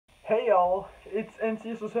Hey y'all, it's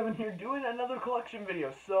NCSO7 here doing another collection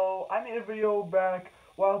video. So I made a video a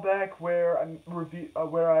while back where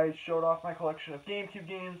I showed off my collection of GameCube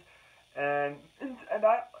games, and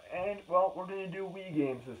well, we're gonna do Wii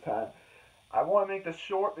games this time. I want to make this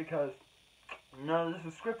short because none of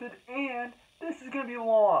this is scripted, and this is gonna be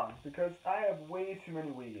long because I have way too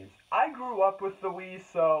many Wii games. I grew up with the Wii,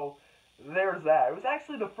 so there's that. It was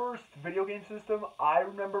actually the first video game system I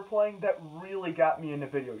remember playing that really got me into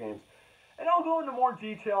video games. And I'll go into more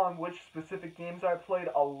detail on which specific games I played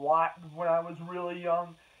a lot when I was really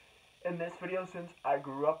young in this video since I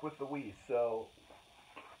grew up with the Wii. So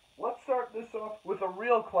let's start this off with a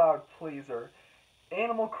real crowd pleaser,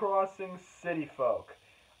 Animal Crossing City Folk.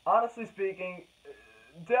 Honestly speaking,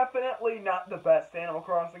 definitely not the best Animal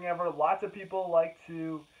Crossing ever. Lots of people like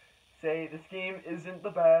to say this game isn't the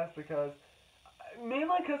best because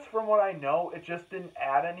mainly because from what I know, it just didn't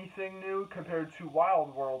add anything new compared to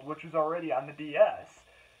Wild World, which was already on the DS.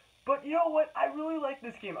 But you know what? I really like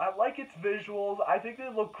this game. I like its visuals. I think they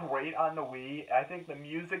look great on the Wii. I think the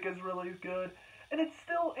music is really good. And it's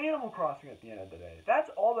still Animal Crossing at the end of the day. That's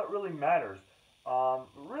all that really matters.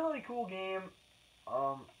 Really cool game.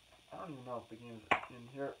 I don't even know if the game's in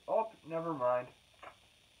here. Oh, never mind.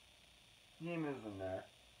 The game is in there.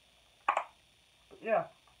 But yeah,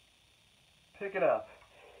 pick it up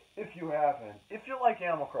if you haven't. If you like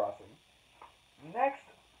Animal Crossing. Next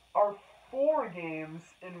are 4 games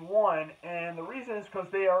in one, and the reason is because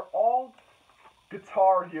they are all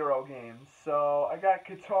Guitar Hero games. So I got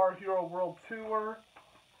Guitar Hero World Tour,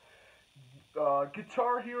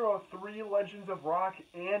 Guitar Hero 3 Legends of Rock,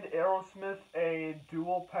 and Aerosmith, a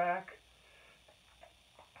dual pack.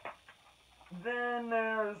 Then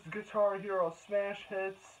there's Guitar Hero Smash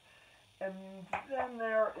Hits, and then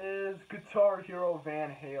there is Guitar Hero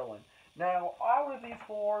Van Halen. Now, out of these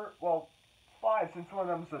 4, well, 5, since one of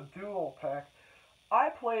them is a dual pack, I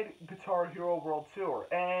played Guitar Hero World Tour,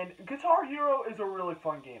 and Guitar Hero is a really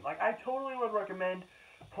fun game. Like, I totally would recommend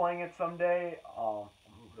playing it someday. I'll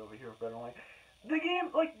move it over here better light. The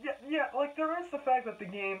game, like, like, there is the fact that the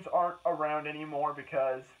games aren't around anymore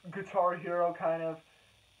because Guitar Hero kind of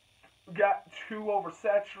got too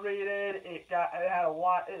oversaturated. It had a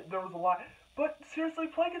lot. There was a lot. But seriously,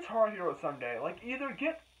 play Guitar Hero someday. Like, either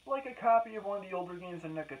get like a copy of one of the older games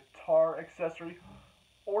and a guitar accessory,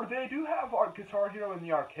 or they do have our Guitar Hero in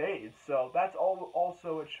the arcades, so that's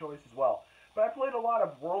also a choice as well. But I played a lot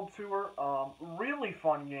of World Tour. Really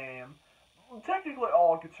fun game. Technically,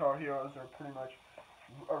 all Guitar Heroes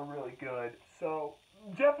are really good. So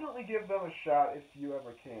definitely give them a shot if you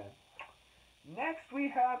ever can. Next, we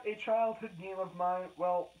have a childhood game of mine.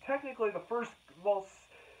 Well, technically, the first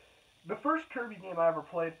Kirby game I ever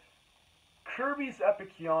played, Kirby's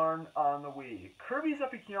Epic Yarn on the Wii. Kirby's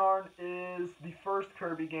Epic Yarn is the first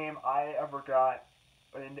Kirby game I ever got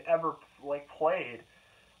and ever played.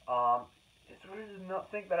 It's weird to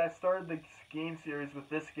not think that I started the game series with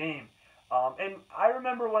this game. And I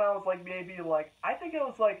remember when I was I think I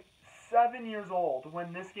was 7 years old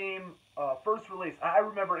when this game first released. I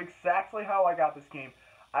remember exactly how I got this game.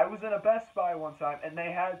 I was in a Best Buy one time, and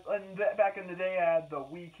they had, back in the day, I had the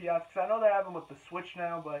Wii kiosks. I know they have them with the Switch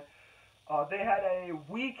now, but they had a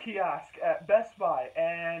Wii kiosk at Best Buy,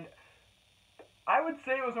 and I would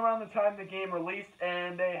say it was around the time the game released,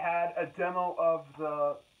 and they had a demo of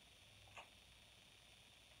the,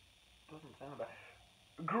 doesn't sound bad,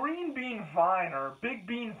 Green Bean Vine, or Big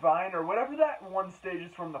Bean Vine, or whatever that one stage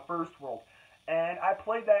is from the first world. And I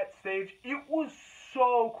played that stage. It was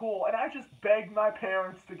so cool. And I just begged my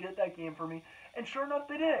parents to get that game for me. And sure enough,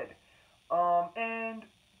 they did. And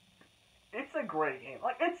it's a great game.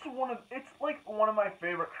 It's one of my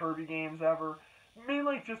favorite Kirby games ever.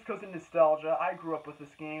 Mainly just because of nostalgia. I grew up with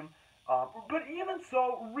this game. But even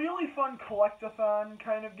so, really fun collectathon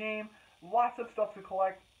kind of game. Lots of stuff to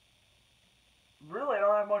collect. Really, I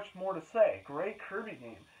don't have much more to say. Great Kirby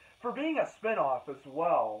game. For being a spin-off as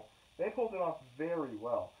well, they pulled it off very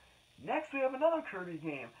well. Next, we have another Kirby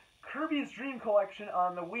game, Kirby's Dream Collection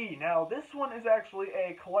on the Wii. Now, this one is actually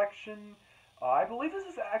a collection. I believe this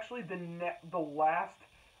is actually the last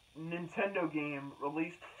Nintendo game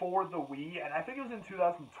released for the Wii, and I think it was in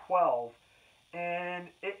 2012. And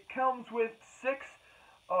it comes with 6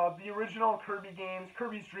 of the original Kirby games: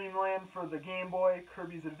 Kirby's Dream Land for the Game Boy,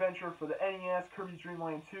 Kirby's Adventure for the NES, Kirby's Dream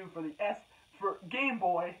Land 2 for Game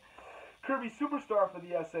Boy, Kirby Superstar for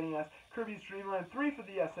the SNES, Kirby's Dream Land 3 for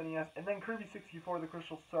the SNES, and then Kirby 64, the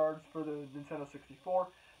Crystal Stars for the Nintendo 64.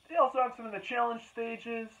 They also have some of the challenge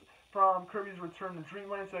stages from Kirby's Return to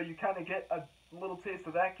Dreamland, so you kind of get a little taste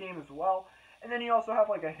of that game as well. And then you also have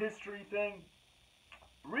a history thing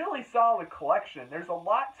really solid collection. There's a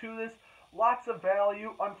lot to this, lots of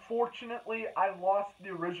value. Unfortunately, I lost the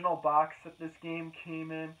original box that this game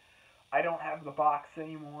came in. I don't have the box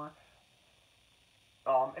anymore.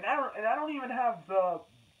 And I don't even have the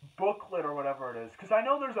booklet or whatever it is, because I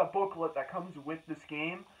know there's a booklet that comes with this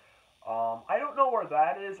game. I don't know where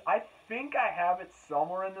that is. I think I have it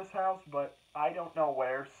somewhere in this house, but I don't know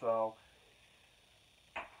where. So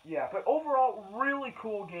yeah, but overall, really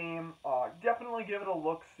cool game. Definitely give it a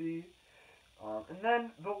look see. And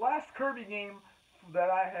then the last Kirby game that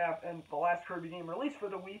I have, and the last Kirby game released for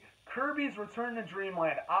the Wii, Kirby's Return to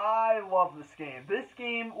Dreamland. I love this game. This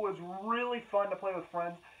game was really fun to play with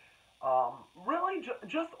friends. Really,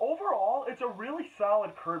 just overall, it's a really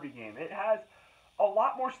solid Kirby game. It has a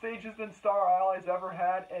lot more stages than Star Allies ever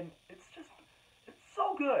had, and it's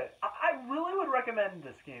so good. I really would recommend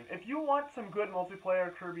this game. If you want some good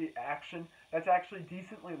multiplayer Kirby action that's actually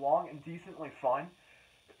decently long and decently fun,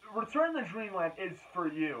 Return to Dreamland is for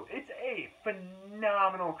you. It's a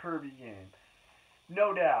phenomenal Kirby game.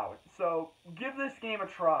 No doubt. So, give this game a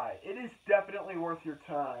try. It is definitely worth your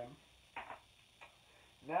time.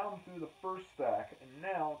 Now I'm through the first stack, and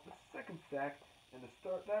now the second stack, and to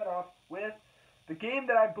start that off with the game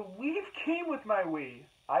that I believe came with my Wii.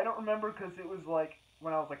 I don't remember because it was like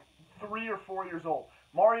when I was like 3 or 4 years old.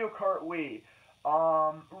 Mario Kart Wii.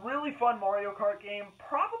 Really fun Mario Kart game.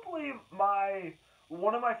 Probably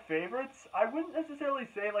one of my favorites. I wouldn't necessarily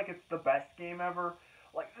say like it's the best game ever.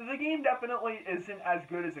 Like the game definitely isn't as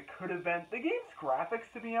good as it could have been. The game's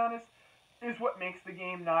graphics, to be honest, is what makes the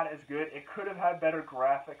game not as good. It could have had better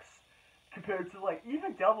graphics compared to like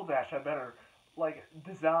even Double Dash had better like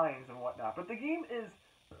designs and whatnot. But the game is,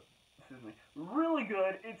 excuse me, really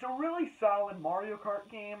good. It's a really solid Mario Kart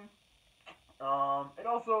game. It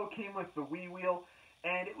also came with the Wii wheel,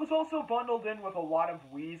 and it was also bundled in with a lot of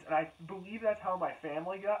Wiis, and I believe that's how my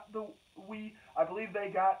family got the Wii. I believe they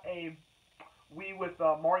got a Wii with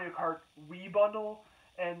the Mario Kart Wii bundle,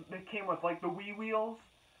 and it came with like the Wii wheels.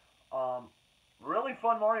 Really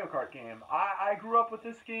fun Mario Kart game. I grew up with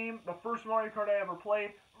this game. The first Mario Kart I ever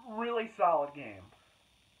played. Really solid game.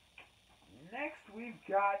 Next we've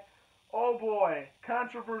got, oh boy,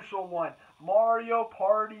 controversial one. Mario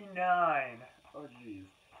Party 9. Oh jeez.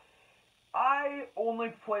 I only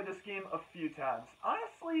played this game a few times.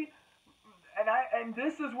 Honestly, and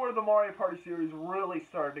this is where the Mario Party series really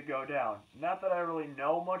started to go down. Not that I really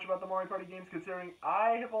know much about the Mario Party games, considering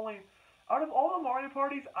I have only, out of all the Mario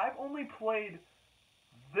Parties, I've only played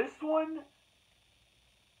this one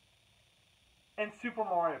and Super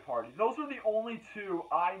Mario Party. Those are the only two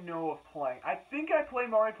I know of playing. I think I played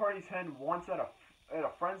Mario Party 10 once at a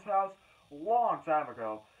friend's house, long time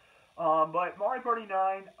ago. But Mario Party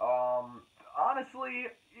 9, honestly,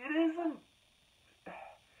 it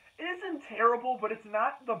isn't terrible, but it's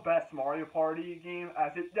not the best Mario Party game,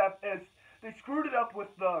 as they screwed it up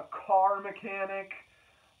with the car mechanic.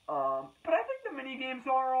 But I think the mini games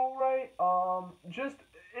are all right.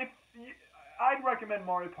 I'd recommend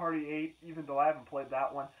Mario Party 8, even though I haven't played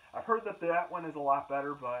that one. I've heard that one is a lot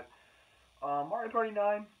better, but Mario Party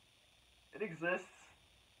 9, it exists.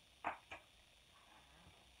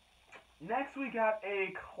 Next, we got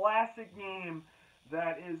a classic game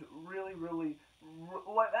that is really, really,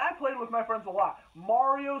 I played with my friends a lot.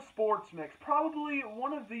 Mario Sports Mix, probably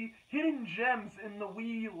one of the hidden gems in the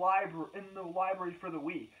library for the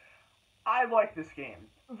Wii. I like this game.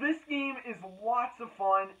 This game is lots of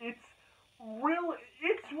fun. It's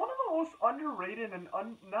one of the most underrated and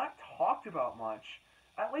not talked about much,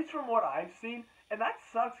 at least from what I've seen. And that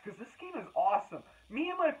sucks because this game is awesome. Me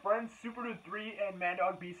and my friends, Super Dude 3 and Mad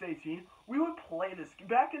Dog Beast 18, we would play this.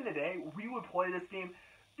 Back in the day, we would play this game.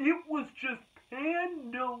 It was just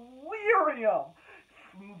delirium.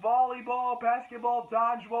 Volleyball, basketball,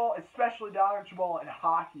 dodgeball, especially dodgeball and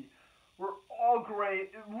hockey were all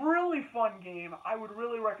great. Really fun game. I would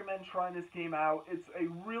really recommend trying this game out. It's a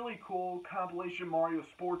really cool compilation Mario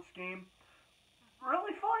sports game.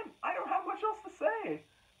 Really fun. I don't have much else to say.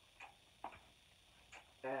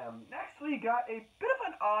 Next we got a bit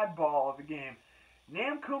of an oddball of a game.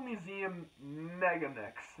 Namco Museum Mega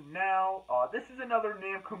Mix. Now, this is another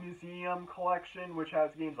Namco Museum collection, which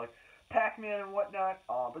has games like Pac-Man and whatnot,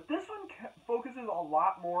 but this one focuses a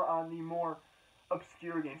lot more on the more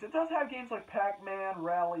obscure games. It does have games like Pac-Man,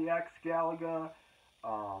 Rally X, Galaga,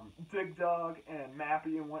 Dig Dug, and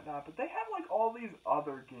Mappy and whatnot, but they have like all these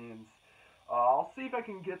other games. I'll see if I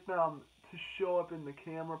can get them to show up in the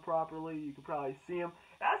camera properly. You can probably see them.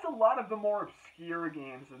 It has a lot of the more obscure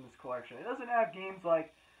games in this collection. It doesn't have games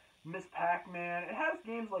like Miss Pac-Man. It has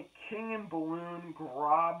games like King and Balloon,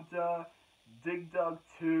 Grobda, Dig Dug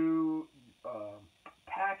 2,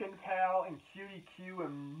 Pack and Pal and QDQ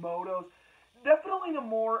and Motos. Definitely the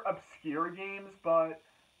more obscure games, but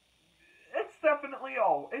it's definitely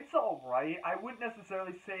it's all right. I wouldn't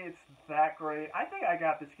necessarily say it's that great. I think I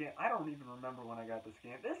got this game. I don't even remember when I got this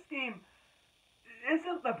game. This game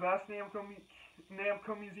isn't the best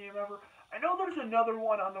Namco Museum ever. I know there's another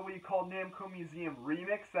one on the Wii called Namco Museum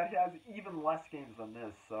Remix that has even less games than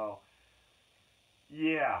this. So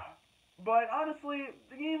yeah, but honestly,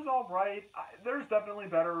 the game's all right. There's definitely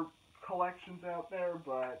better collections out there,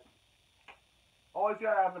 but always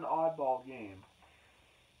gotta have an oddball game.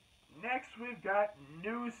 Next, we've got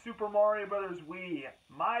New Super Mario Bros. Wii.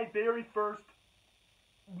 My very first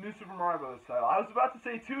New Super Mario Bros. Title. I was about to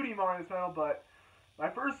say 2D Mario title, but my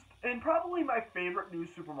first and probably my favorite New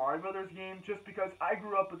Super Mario Bros. Game, just because I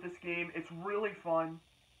grew up with this game. It's really fun.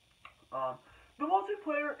 The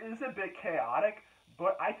multiplayer is a bit chaotic,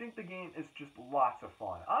 but I think the game is just lots of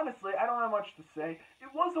fun. Honestly, I don't have much to say. It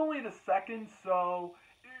was only the second, so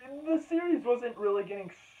the series wasn't really getting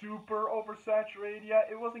super oversaturated yet.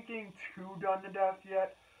 It wasn't getting too done to death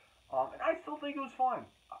yet. And I still think it was fun.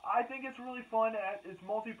 I think it's really fun. It's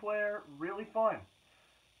multiplayer, really fun.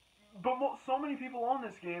 But so many people own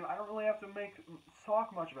this game, I don't really have to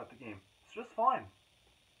talk much about the game. It's just fun.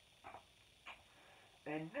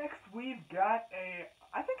 And next we've got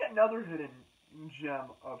I think another hidden gem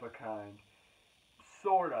of a kind.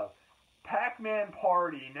 Sort of. Pac-Man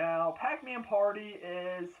Party. Now, Pac-Man Party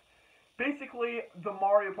is basically the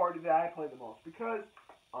Mario Party that I play the most. Because,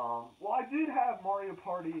 well, I did have Mario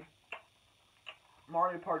Party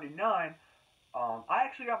 9. I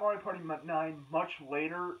actually got Mario Party 9 much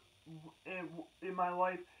later in my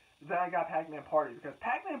life than I got Pac-Man Party. Because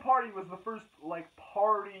Pac-Man Party was the first, like,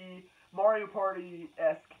 Mario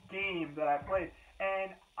Party-esque game that I played.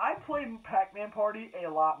 And I played Pac-Man Party a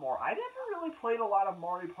lot more. I never really played a lot of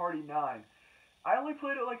Mario Party 9. I only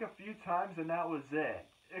played it like a few times and that was it.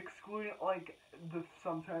 Excluding, like,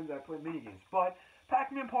 sometimes I played minigames. But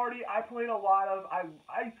Pac-Man Party, I played a lot of.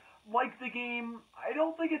 I like the game. I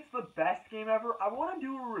don't think it's the best game ever. I want to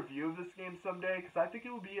do a review of this game someday because I think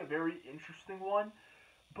it would be a very interesting one.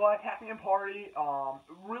 But Pac-Man Party,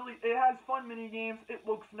 really, it has fun mini games. It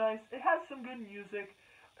looks nice. It has some good music.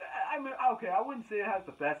 I mean, okay, I wouldn't say it has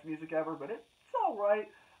the best music ever, but it's alright.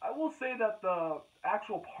 I will say that the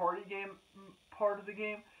actual party game part of the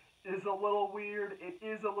game is a little weird. It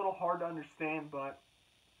is a little hard to understand, but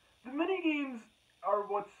the mini games are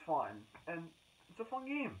what's fun, and it's a fun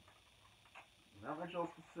game. Not much else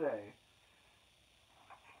to say.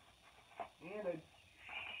 And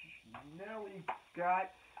now we got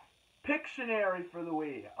Pictionary for the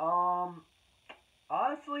Wii.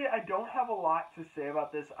 Honestly, I don't have a lot to say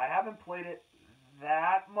about this. I haven't played it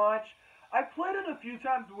that much. I played it a few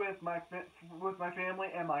times with my family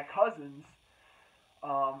and my cousins.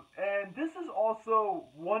 And this is also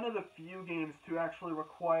one of the few games to actually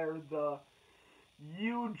require the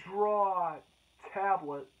U-Draw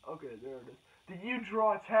tablet. Okay, there it is. The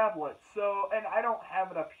U-Draw tablet. So, and I don't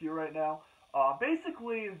have it up here right now.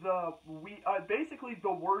 Basically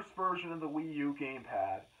the worst version of the Wii U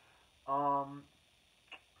gamepad.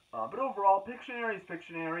 But overall, Pictionary is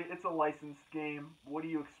Pictionary. It's a licensed game. What do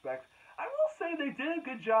you expect? I will say they did a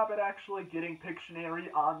good job at actually getting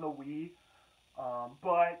Pictionary on the Wii.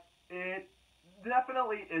 But it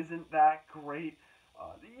definitely isn't that great.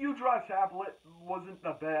 The U-Draw tablet wasn't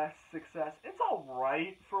the best success. It's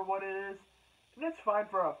alright for what it is. And it's fine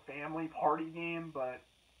for a family party game, but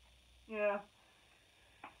yeah.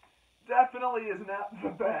 Definitely is not the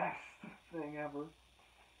best thing ever.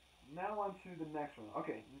 Now on to the next one.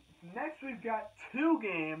 Okay, next we've got two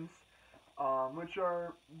games, which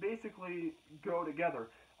are basically go together.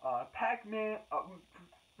 Pac-Man.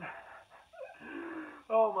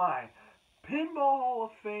 Oh my. Pinball Hall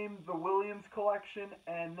of Fame, the Williams Collection,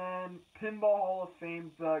 and then Pinball Hall of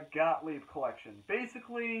Fame, the Gottlieb Collection.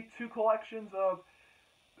 Basically, two collections of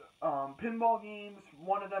pinball games.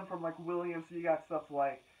 One of them from like Williams. So you got stuff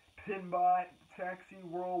like Pinbot, Taxi,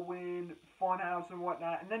 Whirlwind, Funhouse, and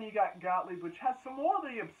whatnot. And then you got Gottlieb, which has some more of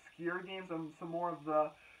the obscure games and some more of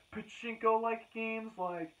the pachinko-like games.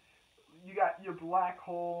 Like, you got your Black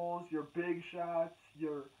Holes, your Big Shots,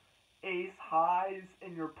 your Ace Highs,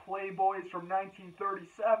 and your Playboys from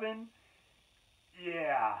 1937.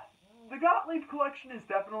 Yeah. The Gottlieb Collection is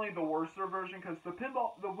definitely the worser version, because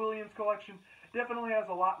the Williams Collection definitely has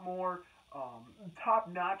a lot more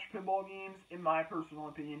top-notch pinball games, in my personal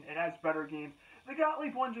opinion. It has better games. The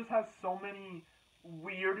Gottlieb one just has so many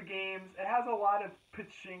weird games. It has a lot of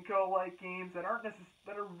pachinko-like games that aren't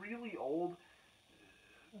that are really old.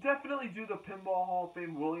 Definitely do the Pinball Hall of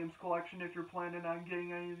Fame Williams Collection if you're planning on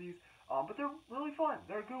getting any of these. But they're really fun.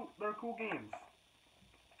 They're cool games.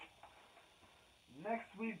 Next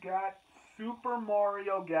we've got Super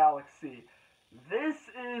Mario Galaxy. This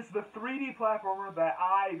is the 3D platformer that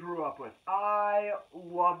I grew up with. I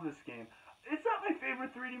love this game. It's not my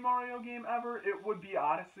favorite 3D Mario game ever. It would be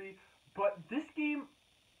Odyssey. But this game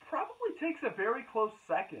probably takes a very close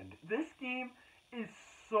second. This game is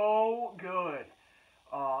so good.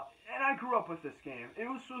 And I grew up with this game. It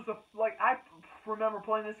was like, I remember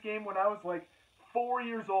playing this game when I was like 4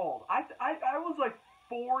 years old. I was like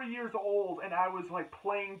 4 years old and I was like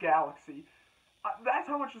playing Galaxy. That's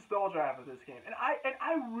how much nostalgia I have with this game, and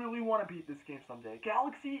I really want to beat this game someday.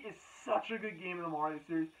 Galaxy is such a good game in the Mario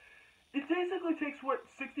series. It basically takes what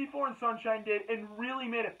 64 and Sunshine did and really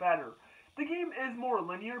made it better. The game is more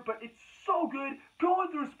linear, but it's so good. Going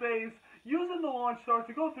through space, using the launch stars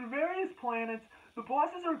to go through various planets. The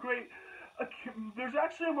bosses are great. There's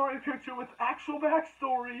actually a Mario character with actual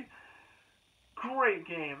backstory. Great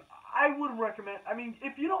game. I would recommend. I mean,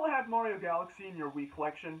 if you don't have Mario Galaxy in your Wii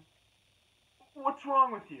collection, what's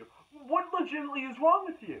wrong with you? What legitimately is wrong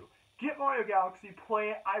with you? Get Mario Galaxy,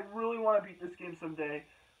 play it. I really want to beat this game someday.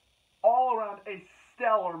 All around a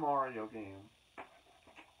stellar Mario game.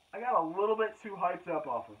 I got a little bit too hyped up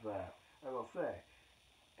off of that, I will say.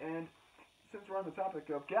 And since we're on the topic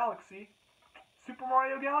of Galaxy, Super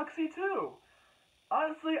Mario Galaxy 2.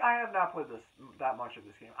 Honestly, I have not played that much of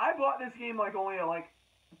this game. I bought this game like only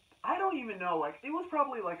I don't even know, like it was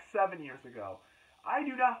probably like 7 years ago. I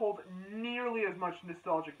do not hold nearly as much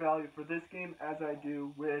nostalgic value for this game as I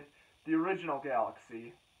do with the original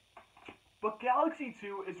Galaxy. But Galaxy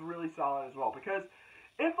 2 is really solid as well because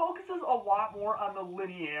it focuses a lot more on the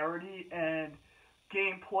linearity and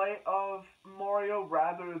gameplay of Mario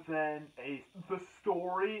rather than the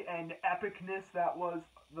story and epicness that was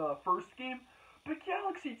the first game. But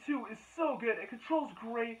Galaxy 2 is so good. It controls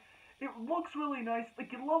great. It looks really nice. The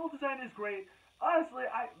level design is great. Honestly,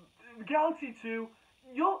 Galaxy 2,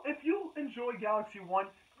 if you enjoy Galaxy 1,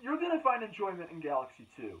 you're going to find enjoyment in Galaxy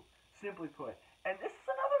 2, simply put. And this is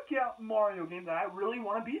another Mario game that I really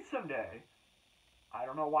want to beat someday. I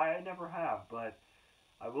don't know why I never have, but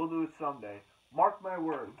I will do it someday. Mark my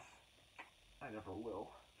words. I never will.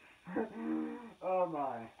 Oh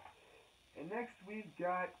my. And next we've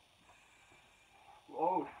got...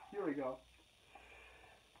 Oh, here we go.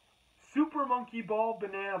 Super Monkey Ball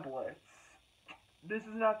Banana Blitz. This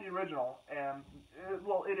is not the original, and,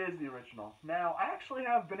 well, it is the original. Now, I actually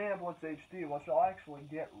have Banana Blitz HD, which I'll actually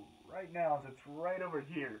get right now, as it's right over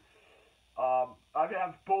here. I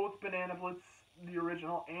have both Banana Blitz, the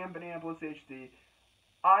original, and Banana Blitz HD.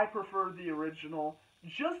 I prefer the original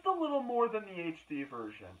just a little more than the HD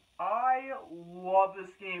version. I love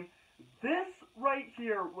this game. This right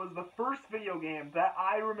here was the first video game that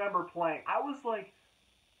I remember playing. I was like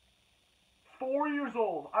 4 years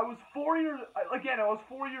old. I was 4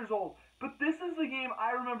 years old. But this is the game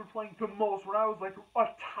I remember playing the most when I was like a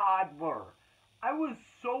toddler. I was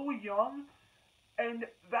so young, and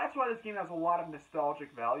that's why this game has a lot of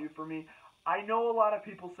nostalgic value for me. I know a lot of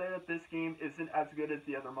people say that this game isn't as good as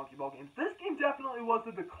the other Monkey Ball games. This game definitely was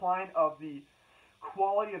the decline of the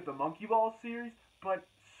quality of the Monkey Ball series, but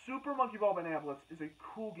Super Monkey Ball Banana Blitz is a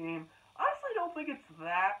cool game. Honestly, I don't think it's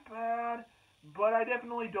that bad, but I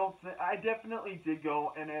definitely did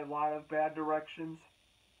go in a lot of bad directions.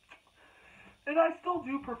 And I still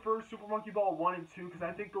do prefer Super Monkey Ball 1 and 2 because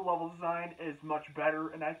I think the level design is much better,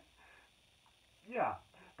 and yeah.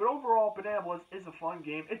 But overall, Banana Blitz is a fun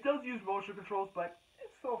game. It does use motion controls, but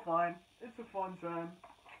it's still fine. It's a fun time.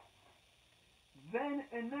 Then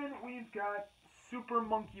we've got Super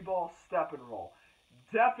Monkey Ball Step and Roll.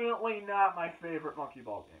 Definitely not my favorite Monkey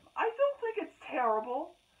Ball game. I don't think it's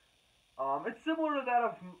terrible. It's similar to that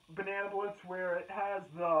of Banana Blitz where it has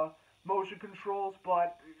the motion controls,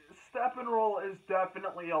 but Step and Roll is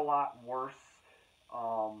definitely a lot worse.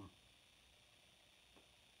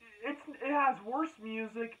 It has worse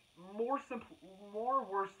music, more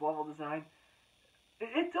worse level design.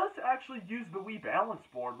 It does actually use the Wii balance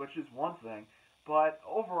board, which is one thing, but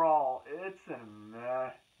overall, it's a meh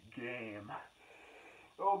game.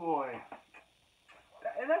 Oh boy.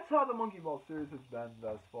 And that's how the Monkey Ball series has been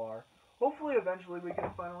thus far. Hopefully, eventually, we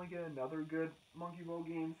can finally get another good Monkey Ball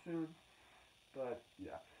game soon. But,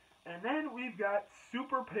 yeah. And then we've got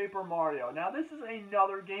Super Paper Mario. Now, this is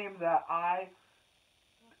another game that I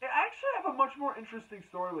actually have a much more interesting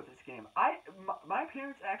story with this game. My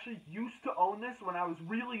parents actually used to own this when I was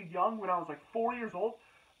really young, when I was like 4 years old,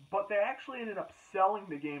 but they actually ended up selling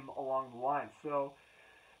the game along the line. So,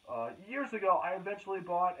 years ago, I eventually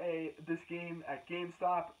bought this game at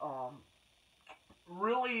GameStop.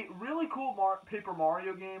 Really cool Paper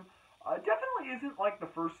Mario game. Definitely isn't like the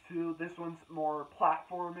first two. This one's more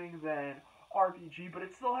platforming than RPG, but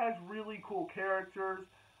it still has really cool characters,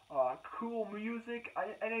 cool music,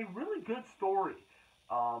 and a really good story.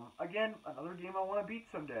 Again, another game I want to beat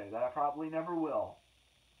someday that I probably never will.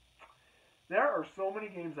 There are so many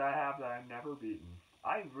games I have that I've never beaten.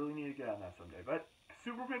 I really need to get on that someday. But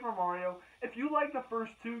Super Paper Mario, if you like the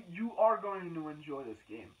first two, you are going to enjoy this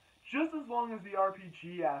game. Just as long as the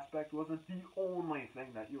RPG aspect wasn't the only thing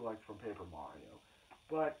that you liked from Paper Mario.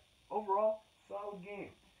 But overall, solid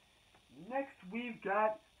game. Next, we've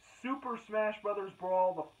got Super Smash Bros.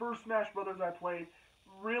 Brawl, the first Smash Bros. I played.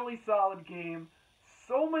 Really solid game.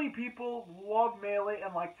 So many people love Melee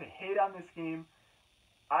and like to hate on this game.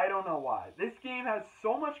 I don't know why. This game has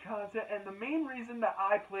so much content, and the main reason that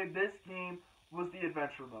I played this game was the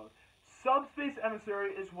adventure mode. Subspace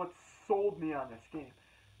Emissary is what sold me on this game.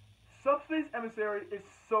 Subspace Emissary is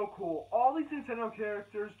so cool. All these Nintendo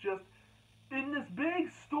characters just in this big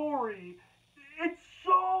story. It's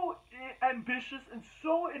so ambitious and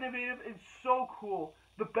so innovative and so cool.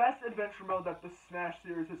 The best adventure mode that the Smash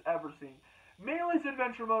series has ever seen. Melee's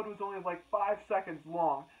adventure mode was only like 5 seconds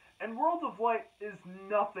long, and Worlds of Light is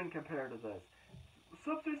nothing compared to this.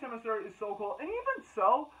 Subspace Emissary is so cool, and even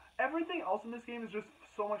so, everything else in this game is just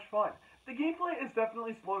so much fun. The gameplay is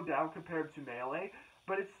definitely slowed down compared to Melee,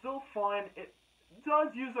 but it's still fun. It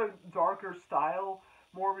does use a darker style,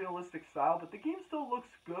 more realistic style, but the game still looks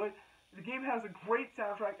good. The game has a great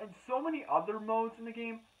soundtrack and so many other modes in the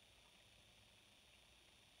game.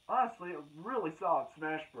 Honestly, a really solid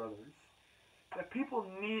Smash Brothers that people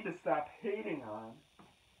need to stop hating on.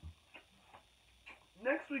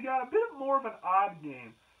 Next, we got a bit more of an odd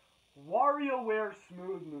game, WarioWare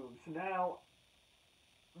Smooth Moves. Now,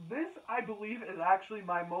 this, I believe, is actually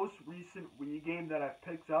my most recent Wii game that I've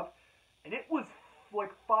picked up, and it was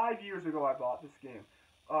like 5 years ago I bought this game.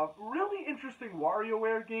 Really interesting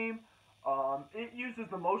WarioWare game. It uses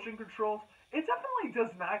the motion controls. It definitely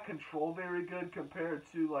does not control very good compared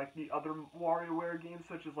to like the other WarioWare games,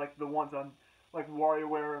 such as like the ones on like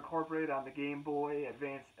WarioWare Incorporated on the Game Boy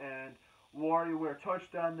Advance and WarioWare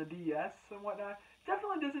Touched on the DS and whatnot.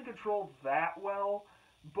 Definitely doesn't control that well,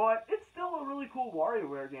 but it's still a really cool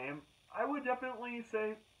WarioWare game. I would definitely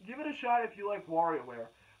say give it a shot if you like WarioWare,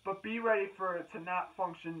 but be ready for it to not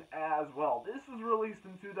function as well. This was released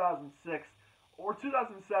in 2006 or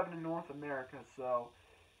 2007 in North America, so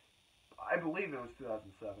I believe it was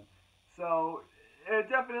 2007. So it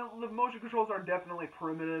definitely the motion controls are definitely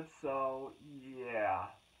primitive. So yeah,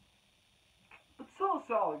 but still a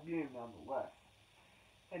solid game nonetheless.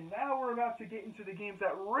 And now we're about to get into the games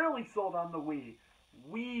that really sold on the Wii.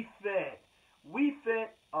 Wii Fit. Wii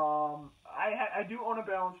Fit. I do own a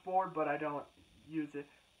balance board, but I don't use it.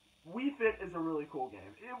 Wii Fit is a really cool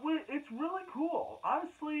game. It's really cool.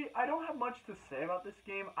 Honestly, I don't have much to say about this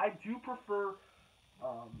game. I do prefer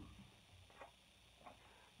um,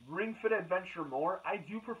 Ring Fit Adventure more. I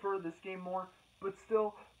do prefer this game more, but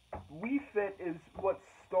still, Wii Fit is what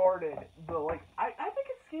started the I think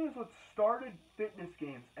this game is what started fitness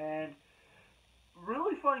games and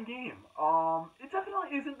really fun game. It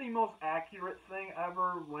definitely isn't the most accurate thing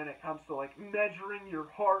ever when it comes to like measuring your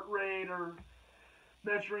heart rate or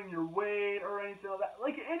measuring your weight or anything like that.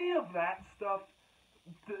 Like any of that stuff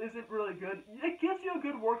isn't really good. It gives you a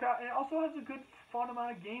good workout and it also has a good fun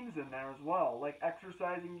amount of games in there as well. Like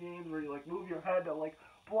exercising games where you like move your head to like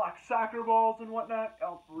block soccer balls and whatnot.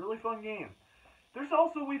 Really fun game. There's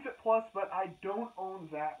also Wii Fit Plus, but I don't own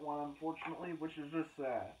that one unfortunately, which is just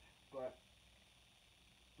sad. But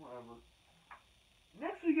whatever.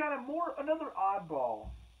 Next we got another oddball.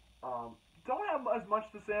 Don't have as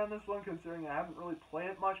much to say on this one considering I haven't really played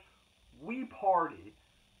it much. Wii Party.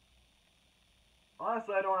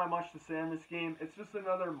 Honestly, I don't have much to say on this game. It's just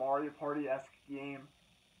another Mario Party-esque game.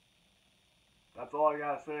 That's all I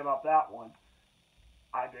gotta say about that one.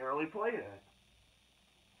 I barely played it.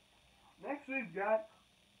 Next we've got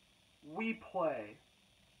Wii Play.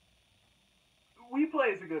 Wii Play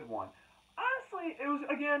is a good one. Honestly, it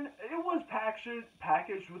was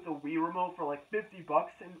packaged with a Wii remote for like $50,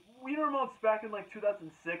 and Wii remotes back in like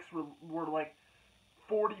 2006 were like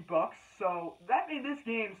 $40, so that made this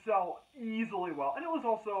game sell easily well. And it was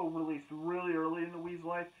also released really early in the Wii's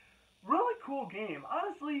life. Really cool game.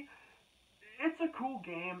 Honestly, it's a cool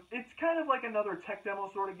game. It's kind of like another tech demo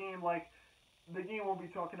sort of game, like the game we'll be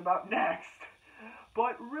talking about next.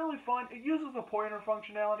 But really fun. It uses a pointer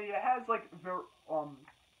functionality. It has like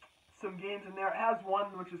some games in there. It has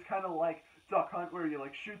one which is kind of like Duck Hunt, where you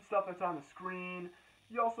like shoot stuff that's on the screen.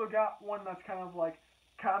 You also got one that's kind of like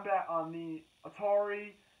Combat on the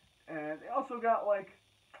Atari, and they also got like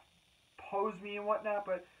Pose Me and whatnot.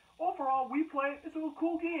 But overall, we play it. It's a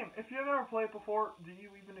cool game. If you've ever played it before, do you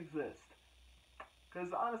even exist? Because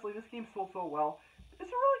honestly, this game sold so well. It's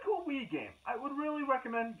a really cool Wii game. I would really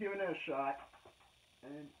recommend giving it a shot.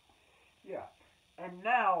 And yeah. And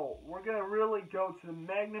now, we're going to really go to the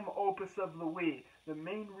magnum opus of the Wii. The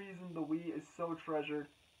main reason the Wii is so treasured.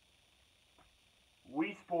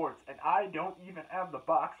 Wii Sports. And I don't even have the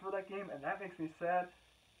box for that game, and that makes me sad.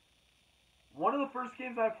 One of the first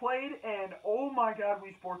games I played, and oh my god,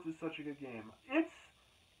 Wii Sports is such a good game.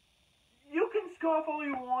 You can scoff all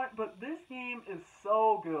you want, but this game is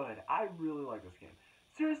so good. I really like this game.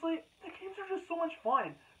 Seriously, the games are just so much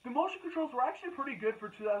fun. The motion controls were actually pretty good for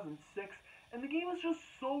 2006, and the game is just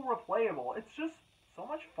so replayable. It's just so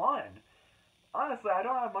much fun. Honestly, I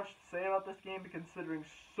don't have much to say about this game, considering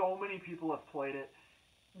so many people have played it.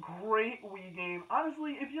 Great Wii game.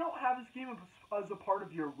 Honestly, if you don't have this game as a part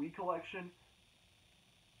of your Wii collection,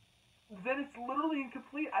 then it's literally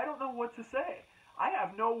incomplete. I don't know what to say. I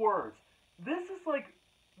have no words. This is like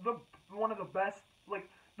one of the best, like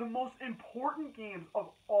the most important games of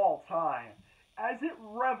all time, as it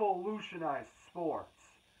revolutionized sports.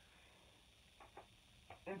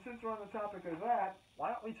 And since we're on the topic of that, why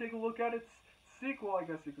don't we take a look at its sequel, I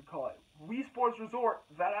guess you could call it, Wii Sports Resort.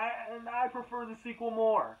 I prefer the sequel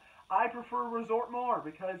more. I prefer Resort more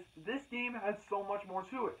because this game has so much more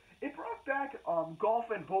to it. It brought back golf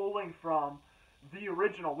and bowling from the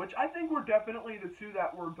original, which I think were definitely the two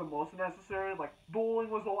that were the most necessary. Like, bowling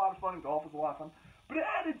was a lot of fun and golf was a lot of fun. But it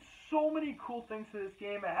added so many cool things to this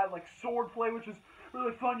game. It had, like, sword play, which is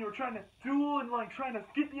really fun. You were trying to duel and, like, trying to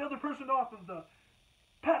get the other person off of the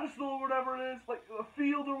pedestal or whatever it is, like, the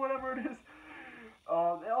field or whatever it is.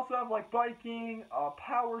 They also have, like, biking,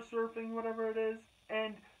 power surfing, whatever it is.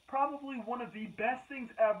 And probably one of the best things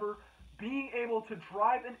ever, being able to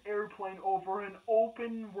drive an airplane over an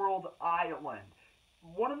open world island.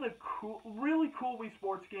 One of the really cool Wii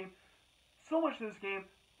Sports game. So much to this game.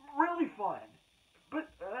 Really fun. But,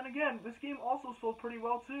 and again, this game also sold pretty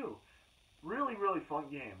well too. Really, really fun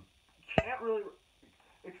game. Can't really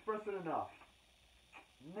express it enough.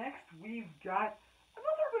 Next, we've got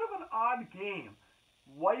another bit of an odd game.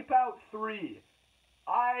 Wipeout 3.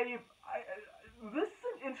 This is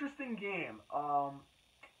an interesting game.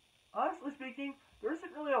 Honestly speaking, there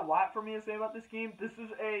isn't really a lot for me to say about this game. This is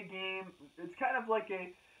a game, it's kind of like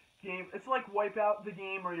a game, it's like Wipeout, the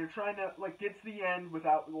game where you're trying to, like, get to the end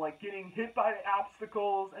without, like, getting hit by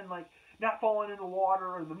obstacles and, like, not falling in the water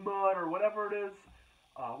or the mud or whatever it is,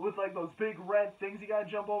 with, like, those big red things you gotta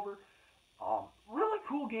jump over. Really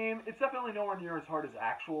cool game. It's definitely nowhere near as hard as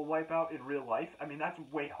actual Wipeout in real life. I mean, that's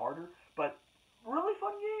way harder, but really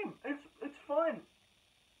fun game. It's fun.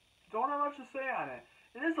 Don't have much to say on it.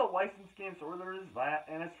 It is a licensed game, so there is that,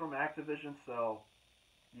 and it's from Activision, so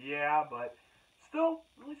yeah, but still,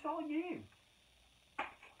 really solid game.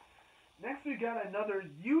 Next, we got another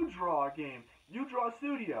U-Draw game, U-Draw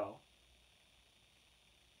Studio.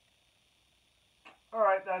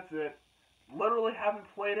 Alright, that's it. Literally haven't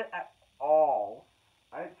played it at all,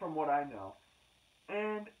 from what I know.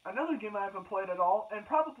 And another game I haven't played at all, and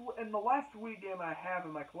probably in the last Wii game I have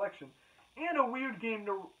in my collection, and a weird game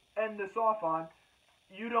to end this off on,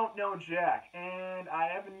 You Don't Know Jack. And I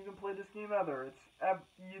haven't even played this game either.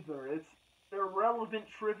 It's irrelevant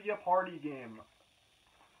trivia party game.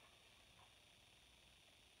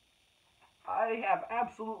 I have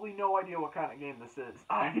absolutely no idea what kind of game this is.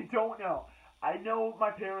 I don't know. I know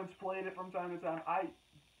my parents played it from time to time. I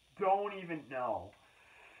don't even know.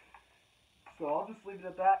 So I'll just leave it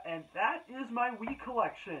at that. And that is my Wii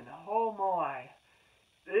collection. Oh my.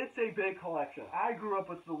 It's a big collection. I grew up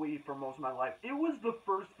with the Wii for most of my life. It was the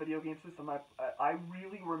first video game system I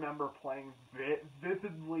really remember playing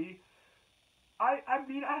vividly. I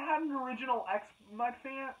mean, I had an original my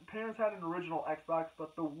parents had an original Xbox,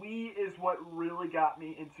 but the Wii is what really got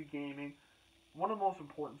me into gaming. One of the most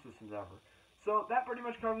important systems ever. So that pretty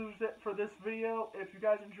much covers it for this video. If you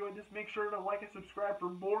guys enjoyed this, make sure to like and subscribe for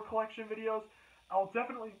more collection videos. I'll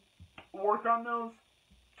definitely work on those.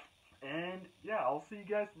 And yeah, I'll see you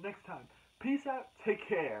guys next time. Peace out. Take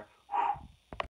care.